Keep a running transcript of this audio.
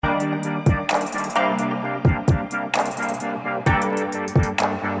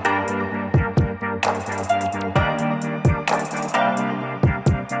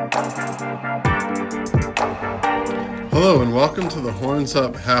Welcome to the Horns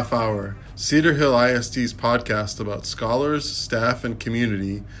Up Half Hour, Cedar Hill ISD's podcast about scholars, staff, and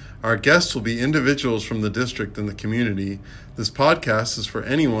community. Our guests will be individuals from the district and the community. This podcast is for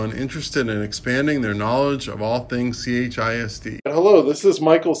anyone interested in expanding their knowledge of all things CHISD. Hello, this is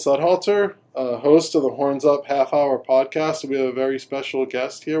Michael Sudhalter, host of the Horns Up Half Hour podcast. We have a very special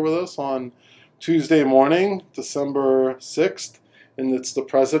guest here with us on Tuesday morning, December 6th, and it's the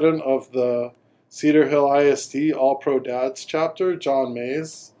president of the Cedar Hill ISD All Pro Dads chapter, John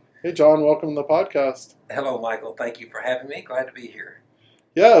Mays. Hey, John, welcome to the podcast. Hello, Michael. Thank you for having me. Glad to be here.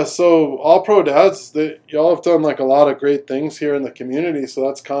 Yeah, so All Pro Dads, y'all have done like a lot of great things here in the community, so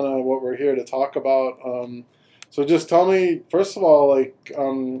that's kind of what we're here to talk about. So just tell me, first of all,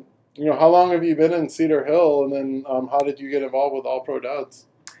 how long have you been in Cedar Hill, and then how did you get involved with All Pro Dads?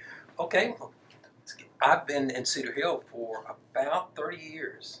 Okay, I've been in Cedar Hill for about 30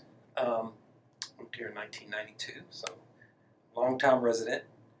 years. Moved here in 1992, so long-time resident.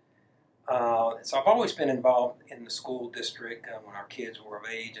 So I've always been involved in the school district when our kids were of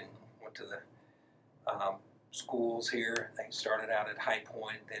age and went to the schools here. They started out at High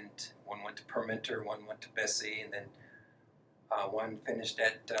Point, then one went to Permenter, one went to Bessie, and then one finished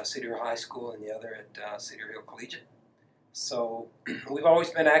at Cedar Hill High School and the other at Cedar Hill Collegiate. So we've always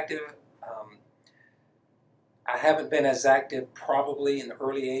been active. I haven't been as active probably in the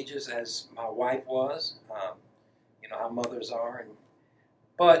early ages as my wife was. How mothers are.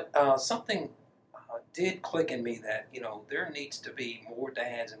 But something did click in me that, there needs to be more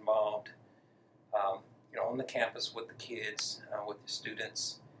dads involved, on the campus with the kids, with the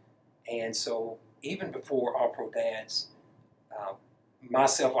students. And so even before All Pro Dads,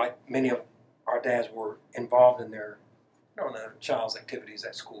 myself, like many of our dads, were involved in their child's activities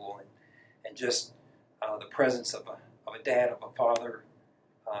at school and just the presence of a dad, of a father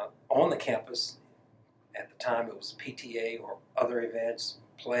on the campus. At the time, it was PTA or other events,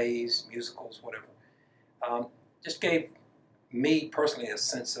 plays, musicals, whatever. Just gave me personally a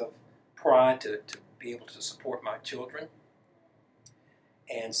sense of pride to be able to support my children.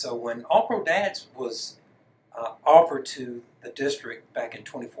 And so when All Pro Dads was offered to the district back in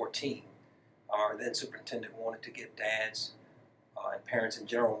 2014, our then superintendent wanted to get dads and parents in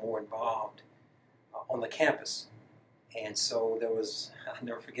general more involved on the campus. And so there was, I'll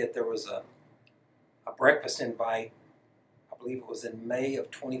never forget, there was a breakfast invite. I believe it was in May of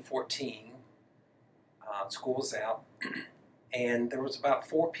 2014. School was out, and there was about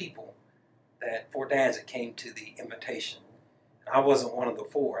four dads that came to the invitation. And I wasn't one of the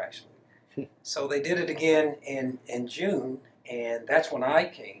four, actually. So they did it again in June, and that's when I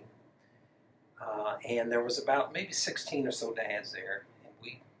came. And there was about maybe 16 or so dads there, and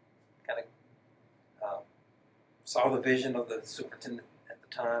we kind of saw the vision of the superintendent at the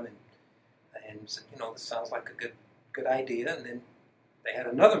time, and said, this sounds like a good idea. And then they had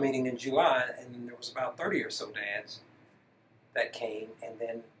another meeting in July, and there was about 30 or so dads that came. And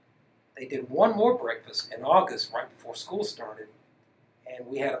then they did one more breakfast in August, right before school started, and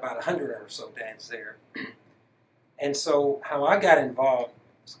we had about 100 or so dads there. And so how I got involved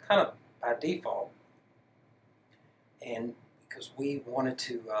was kind of by default, and because we wanted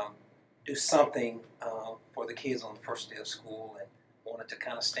to do something for the kids on the first day of school and wanted to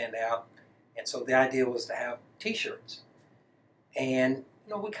kind of stand out. And so the idea was to have T-shirts. And,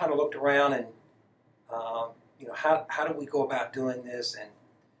 we kind of looked around and, how do we go about doing this? And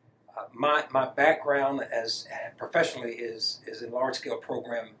my background as professionally is in large-scale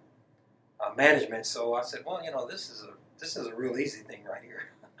program management. So I said, well, this is a real easy thing right here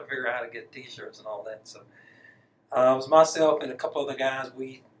to figure out how to get T-shirts and all that. So it was myself and a couple other guys.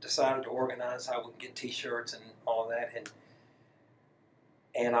 We decided to organize how we could get T-shirts and all that.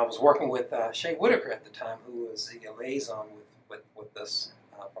 And I was working with Shay Whitaker at the time, who was the liaison with us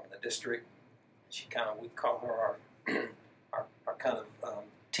from the district. We call her our kind of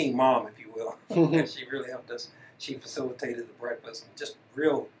team mom, if you will. And she really helped us. She facilitated the breakfast, and just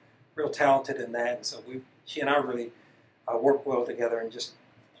real talented in that. And so she and I really worked well together in just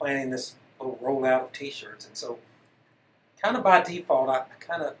planning this little rollout of T-shirts. And so, kind of by default, I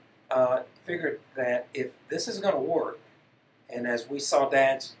kind of figured that if this is going to work, and as we saw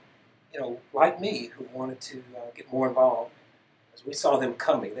dads, like me, who wanted to get more involved, as we saw them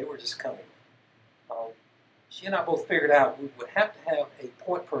coming, they were just coming. She and I both figured out we would have to have a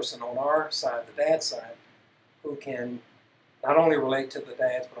point person on our side, the dad side, who can not only relate to the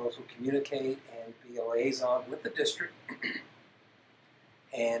dads, but also communicate and be a liaison with the district.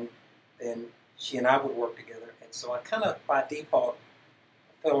 And then she and I would work together. And so I kind of, by default,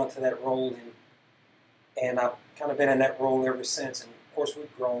 fell into that role, and I've kind of been in that role ever since. And of course,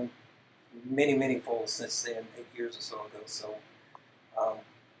 we've grown many folds since then, 8 years or so ago. So um,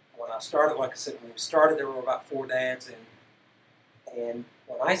 when I started, like I said, when we started, there were about 4 dads, and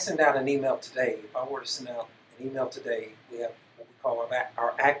when I send out an email today, if I were to send out an email today, we have what we call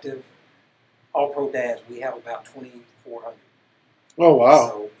our active All Pro dads. We have about 2,400. Oh, wow.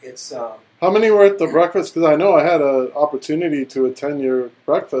 So it's how many were at the breakfast? Because I know I had an opportunity to attend your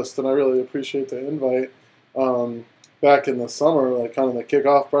breakfast, and I really appreciate the invite. Back in the summer, like kind of the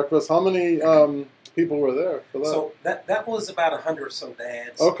kickoff breakfast. How many people were there for that? So that was about 100 or so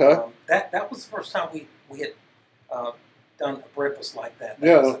dads. Okay. That was the first time we had done a breakfast like that. That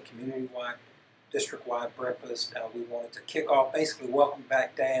Yeah. was a community-wide, district-wide breakfast. We wanted to kick off, basically welcome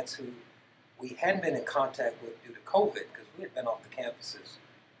back dads who we hadn't been in contact with due to COVID, because we had been off the campuses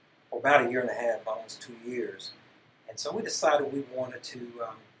for about 1.5 years, almost 2 years. And so we decided we wanted to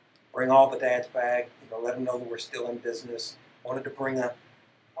bring all the dads back, let them know that we're still in business. Wanted to bring a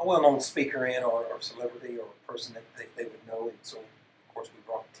well-known speaker in, or celebrity, or a person that they would know. And so, of course, we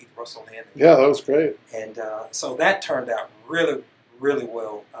brought Keith Russell in. Yeah, that was great. And so that turned out really, really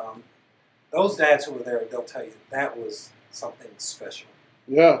well. Those dads who were there, they'll tell you that was something special.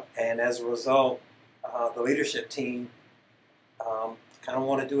 Yeah. And as a result, the leadership team kind of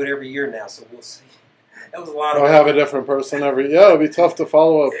want to do it every year now, so we'll see. That was a lot of. I'll have a different person every. Yeah, it'll be tough to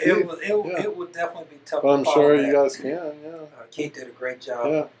follow up. It would definitely be tough. But I'm to follow sure that. you guys can. Yeah. Keith did a great job.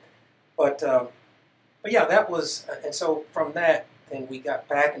 Yeah. But yeah, that was, and so from that, then we got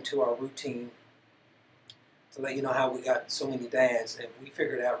back into our routine. To let you know how we got so many dads, and we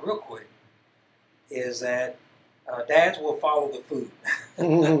figured out real quick is that dads will follow the food,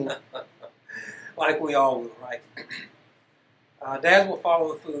 like we all will, right? Dads will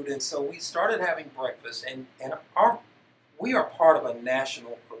follow the food, and so we started having breakfast, and we are part of a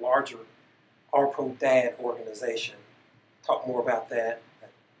national, larger All Pro Dad organization. Talk more about that.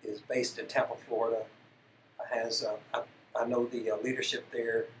 It is based in Tampa, Florida. I know the leadership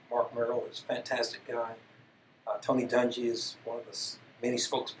there. Mark Merrill is a fantastic guy. Tony Dungy is one of the many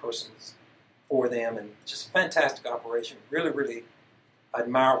spokespersons for them, and just a fantastic operation. Really, really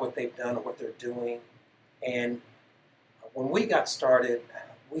admire what they've done and what they're doing. And when we got started,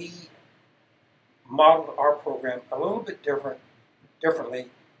 we modeled our program a little bit differently,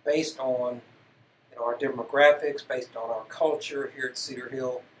 based on our demographics, based on our culture here at Cedar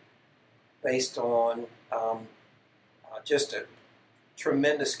Hill, based on just a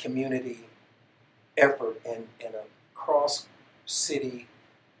tremendous community effort and a cross-city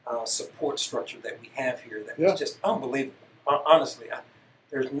support structure that we have here that was just unbelievable. Honestly,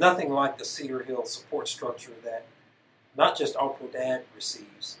 there's nothing like the Cedar Hill support structure that not just All Pro Dad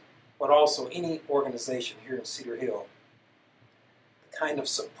receives, but also any organization here in Cedar Hill. The kind of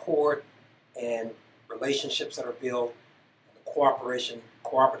support and relationships that are built, and the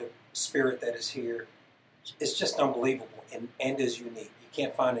cooperative spirit that is here, is just unbelievable and is unique. You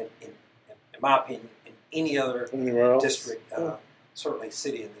can't find it, in my opinion, in any other district, certainly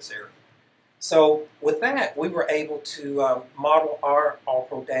city in this area. So with that, we were able to model our All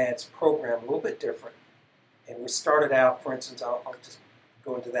Pro Dads program a little bit different. And we started out, for instance, I'll just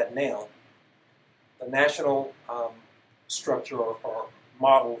go into that now. The national structure or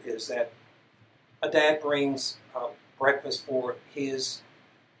model is that a dad brings breakfast for his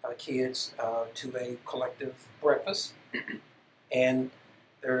kids to a collective breakfast. And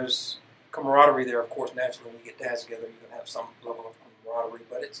there's camaraderie there, of course. Naturally, when you get dads together, you're going to have some level of camaraderie.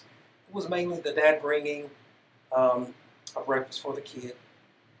 But it was mainly the dad bringing a breakfast for the kid.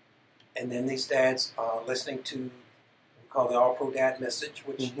 And then these dads listening to what we call the All Pro Dad message,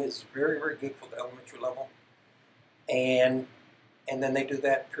 which is very, very good for the elementary level. And then they do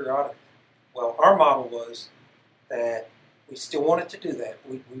that periodically. Well, our model was that we still wanted to do that.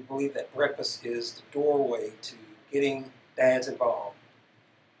 We believe that breakfast is the doorway to getting dads involved.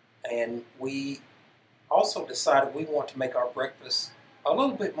 And we also decided we want to make our breakfast a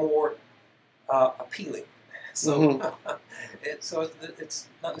little bit more appealing. So, it's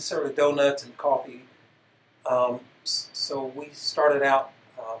not necessarily donuts and coffee. So we started out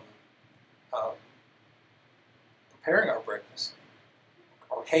preparing our breakfast,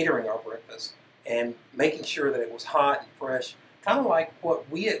 or catering our breakfast, and making sure that it was hot and fresh, kind of like what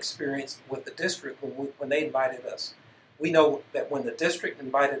we experienced with the district when they invited us. We know that when the district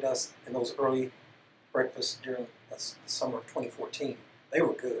invited us in those early breakfasts during the summer of 2014, they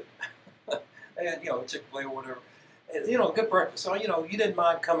were good. They had, Chick-fil-A or whatever. Good breakfast. So, you didn't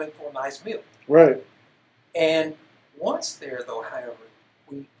mind coming for a nice meal. Right. And once there, though, however,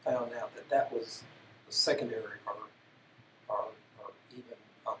 we found out that was the secondary or even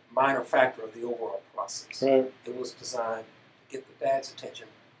a minor factor of the overall process. Right. It was designed to get the dad's attention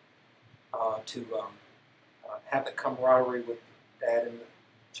to have the camaraderie with dad and the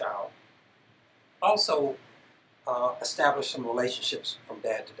child. Also, establish some relationships from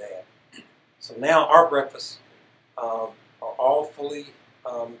dad to dad. So now our breakfasts are all fully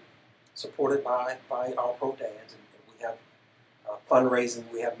supported by our pro dads, and we have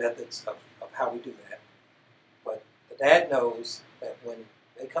fundraising. We have methods of how we do that. But the dad knows that when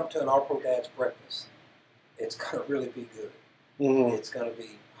they come to an All Pro Dad's breakfast, it's going to really be good. Mm-hmm. It's going to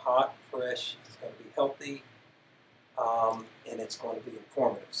be hot, fresh. It's going to be healthy, and it's going to be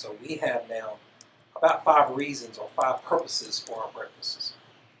informative. So we have now about 5 reasons or 5 purposes for our breakfasts.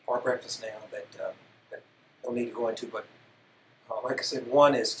 For our breakfast now that don't need to go into, but like I said,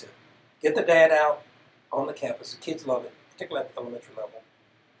 one is to get the dad out on the campus. The kids love it, particularly at the elementary level.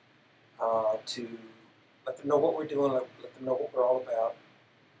 To let them know what we're doing, let them know what we're all about.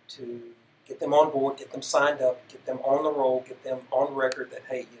 To get them on board, get them signed up, get them on the roll, get them on record that,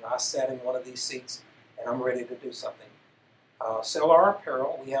 hey, I sat in one of these seats and I'm ready to do something. Sell our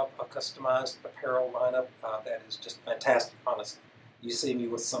apparel. We have a customized apparel lineup that is just fantastic, honestly. You see me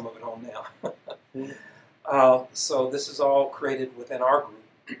with some of it on now. So this is all created within our group.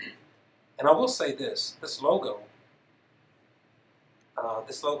 And I will say this logo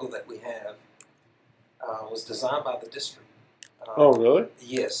that we have was designed by the district. Oh, really?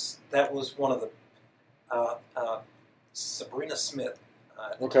 Yes, that was one of the Sabrina Smith.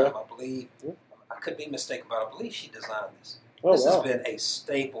 At the Okay. time, I believe. I could be mistaken, but I believe she designed this. Oh, This wow. has been a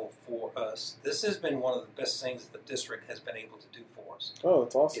staple for us. This has been one of the best things the district has been able to do for us. Oh,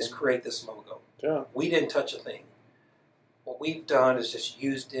 that's awesome. Is create this logo. Yeah. We didn't touch a thing. What we've done is just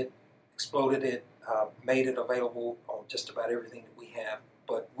used it, exploded it, made it available on just about everything that we have.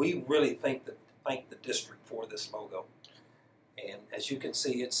 But we really thank the district for this logo. And as you can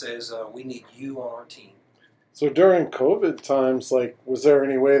see, it says, we need you on our team. So during COVID times, was there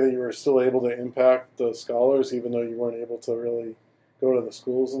any way that you were still able to impact the scholars, even though you weren't able to really go to the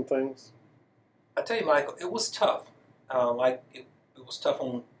schools and things? I tell you, Michael, it was tough. It was tough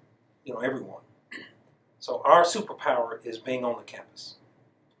on, everyone. So our superpower is being on the campus.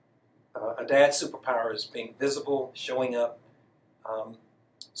 A dad's superpower is being visible, showing up.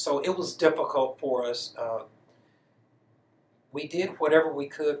 So it was difficult for us. We did whatever we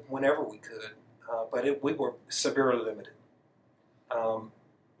could, whenever we could, but we were severely limited.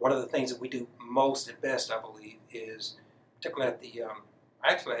 One of the things that we do most and best, I believe, is particularly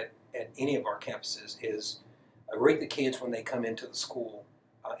at any of our campuses, is greet the kids when they come into the school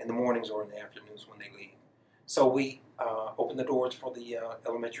in the mornings or in the afternoons when they leave. So we open the doors for the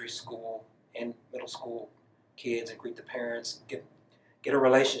elementary school and middle school kids and greet the parents, get a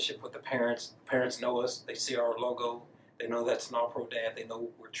relationship with the parents. The parents know us. They see our logo. They know that's an All-Pro Dad. They know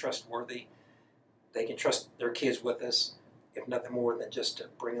we're trustworthy. They can trust their kids with us, if nothing more than just to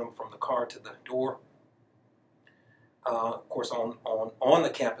bring them from the car to the door. Of course, on the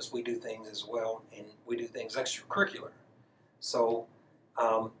campus, we do things as well, and we do things extracurricular. So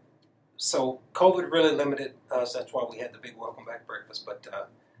COVID really limited us. That's why we had the big welcome back breakfast.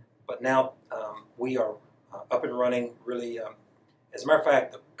 But now we are up and running. Really, as a matter of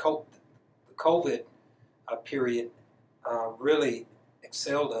fact, the COVID period really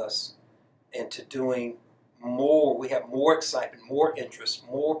excelled us into doing more. We have more excitement, more interest,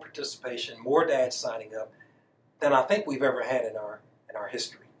 more participation, more dads signing up than I think we've ever had in our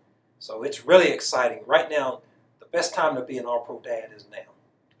history. So it's really exciting. Right now, the best time to be an All-Pro Dad is now.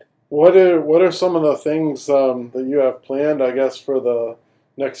 What are some of the things that you have planned, I guess, for the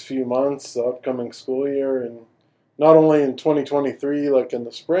next few months, the upcoming school year, and not only in 2023, like in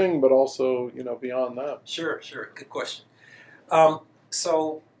the spring, but also, beyond that? Sure. Good question.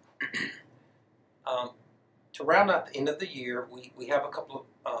 So to round out the end of the year, we have a couple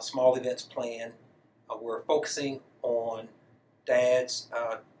of small events planned. We're focusing on dads,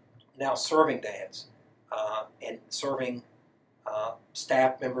 now serving dads, and serving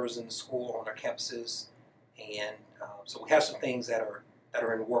staff members in the school on our campuses. And so we have some things that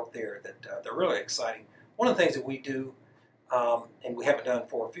are in work there that they're really exciting. One of the things that we do, and we haven't done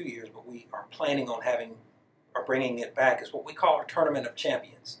for a few years, but we are planning on bringing it back, is what we call our Tournament of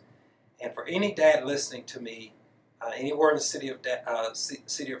Champions. And for any dad listening to me, anywhere in the city of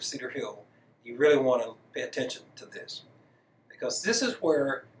Cedar Hill, you really want to pay attention to this, because this is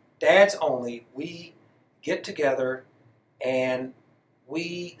where dads only, we get together and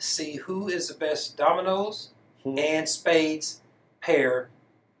we see who is the best dominoes and spades pair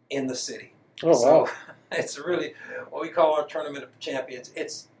in the city. Oh, so wow. It's really what we call our Tournament of Champions.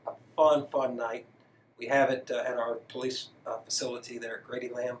 It's a fun night. We have it at our police facility there at Grady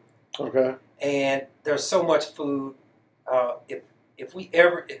Lamb. Okay. And there's so much food. If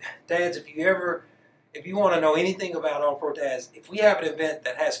dads, if you want to know anything about All Pro Dads, if we have an event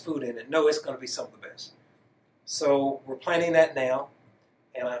that has food in it, know it's going to be some of the best. So we're planning that now,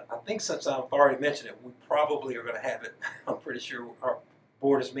 and I think since I've already mentioned it, we probably are going to have it. I'm pretty sure our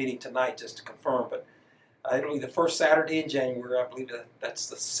board is meeting tonight just to confirm, but it'll be the first Saturday in January. I believe that's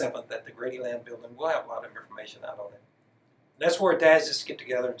the 7th at the Grady Land Building. We'll have a lot of information out on it. And that's where dads just get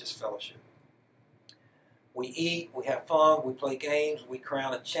together and just fellowship. We eat, we have fun, we play games, we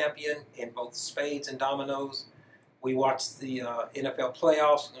crown a champion in both spades and dominoes. We watch the NFL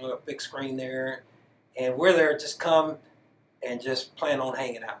playoffs on a big screen there, and we're there just come and just plan on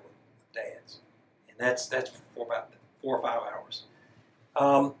hanging out with dads. And that's for about 4 or 5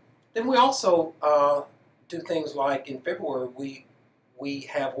 hours. Then we also do things like in February we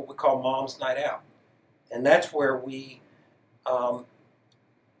have what we call Mom's Night Out, and that's where we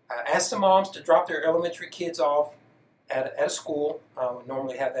ask the moms to drop their elementary kids off at a school. We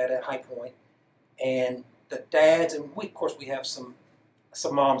normally have that at High Point, and the dads, and of course we have some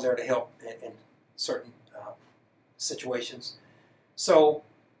moms there to help in certain situations. So,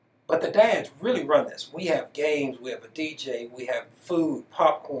 but the dads really run this. We have games, we have a DJ, we have food,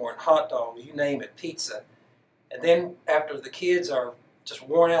 popcorn, hot dogs, you name it, pizza. And then after the kids are just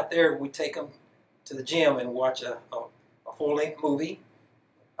worn out there, we take them to the gym and watch a full-length movie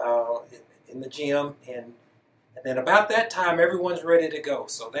in the gym, and then about that time everyone's ready to go.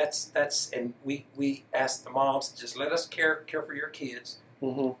 So that's and we ask the moms to just let us care for your kids.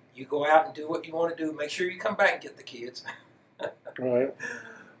 Mm-hmm. You go out and do what you want to do. Make sure you come back and get the kids. Right.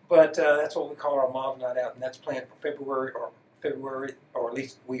 But that's what we call our Mom's Night Out, and that's planned for February, or at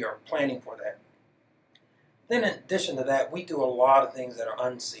least we are planning for that. Then in addition to that, we do a lot of things that are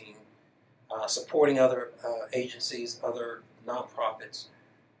unseen, supporting other agencies, other nonprofits.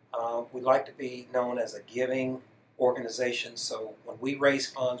 We like to be known as a giving organization, so when we raise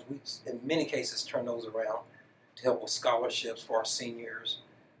funds, we in many cases turn those around to help with scholarships for our seniors.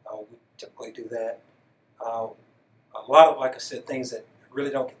 We typically do that. A lot of, like I said, things that really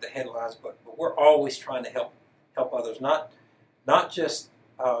don't get the headlines, but we're always trying to help others, not just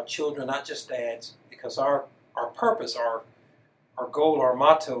children, not just dads, because our purpose, our goal, our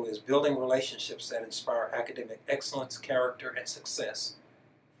motto is building relationships that inspire academic excellence, character, and success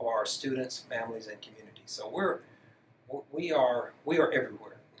for our students, families, and communities. So we are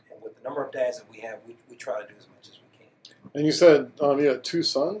everywhere, and with the number of dads that we have, we try to do as much as we can. And you said you had 2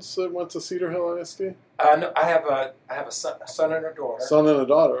 sons that went to Cedar Hill ISD? No, I have a son and a daughter. Son and a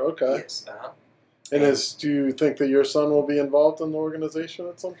daughter, okay. Yes. And do you think that your son will be involved in the organization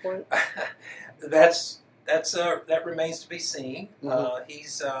at some point? That remains to be seen.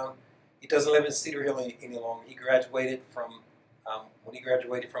 Mm-hmm. He doesn't live in Cedar Hill any longer. He graduated from when he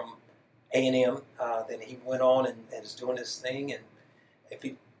graduated from A&M. Then he went on and is doing his thing. And if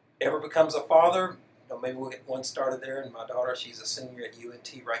he ever becomes a father, maybe we'll get one started there. And my daughter, she's a senior at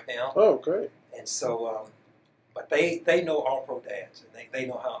UNT right now. Oh, great. And so, but they know All Pro Dads, and they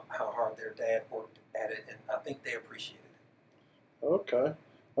know how hard their dad worked at it, and I think they appreciate it. Okay.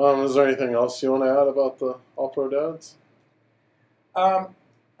 Is there anything else you want to add about the All Pro Dads?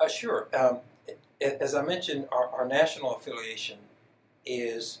 Sure. As I mentioned, our national affiliation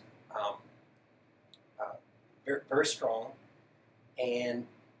is very, very strong, and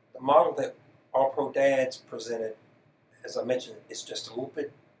the model that All Pro Dads presented, as I mentioned, is just a little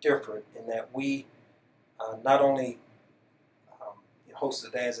bit different in that we not only host the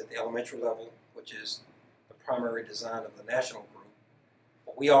dads at the elementary level, which is the primary design of the national group,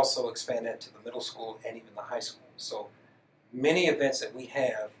 but we also expand that to the middle school and even the high school. So many events that we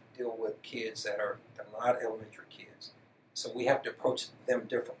have deal with kids that are not elementary kids. So we have to approach them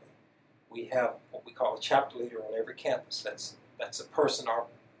differently. We have what we call a chapter leader on every campus. That's a person, our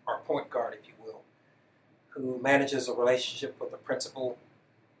point guard, if you will, who manages a relationship with the principal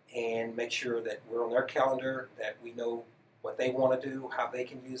and make sure that we're on their calendar, that we know what they want to do, how they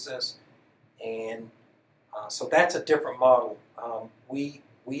can use us. And so that's a different model. We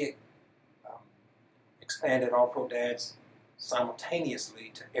expanded All Pro Dads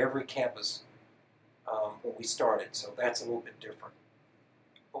simultaneously to every campus when we started, so that's a little bit different.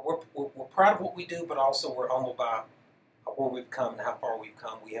 But we're proud of what we do, but also we're humbled by where we've come and how far we've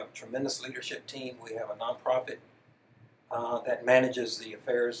come. We have a tremendous leadership team. We have a nonprofit that manages the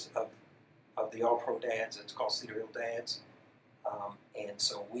affairs of the All Pro Dads. It's called Cedar Hill Dads. And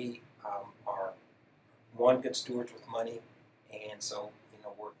so we are good stewards with money, and so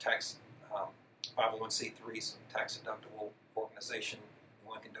we're tax 501c3, so tax deductible organization.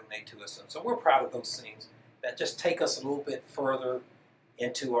 One can donate to us, and so we're proud of those things that just take us a little bit further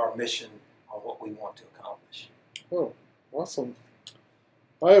into our mission on what we want to accomplish. Oh, awesome!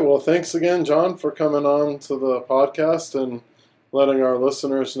 All right. Well, thanks again, John, for coming on to the podcast and letting our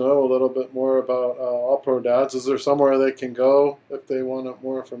listeners know a little bit more about All Pro Dads. Is there somewhere they can go if they want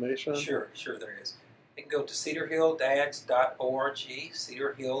more information? Sure, there is. They can go to cedarhilldads.org,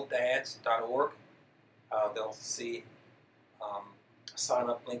 cedarhilldads.org. They'll see a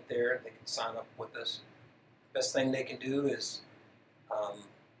sign-up link there. They can sign up with us. Best thing they can do is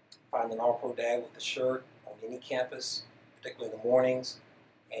find an All Pro Dad with a shirt on any campus, particularly in the mornings,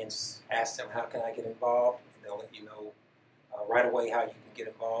 and ask them, how can I get involved? And they'll let you know right away how you can get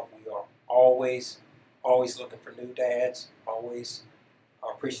involved. We are always looking for new dads, always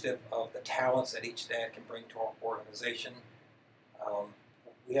appreciative of the talents that each dad can bring to our organization.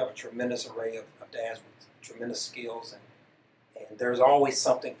 We have a tremendous array of dads with tremendous skills, and there's always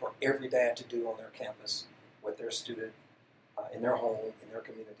something for every dad to do on their campus with their student, in their home, in their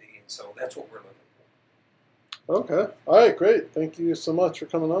community, and so that's what we're looking for. Okay. All right, great. Thank you so much for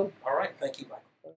coming on. All right. Thank you, Michael.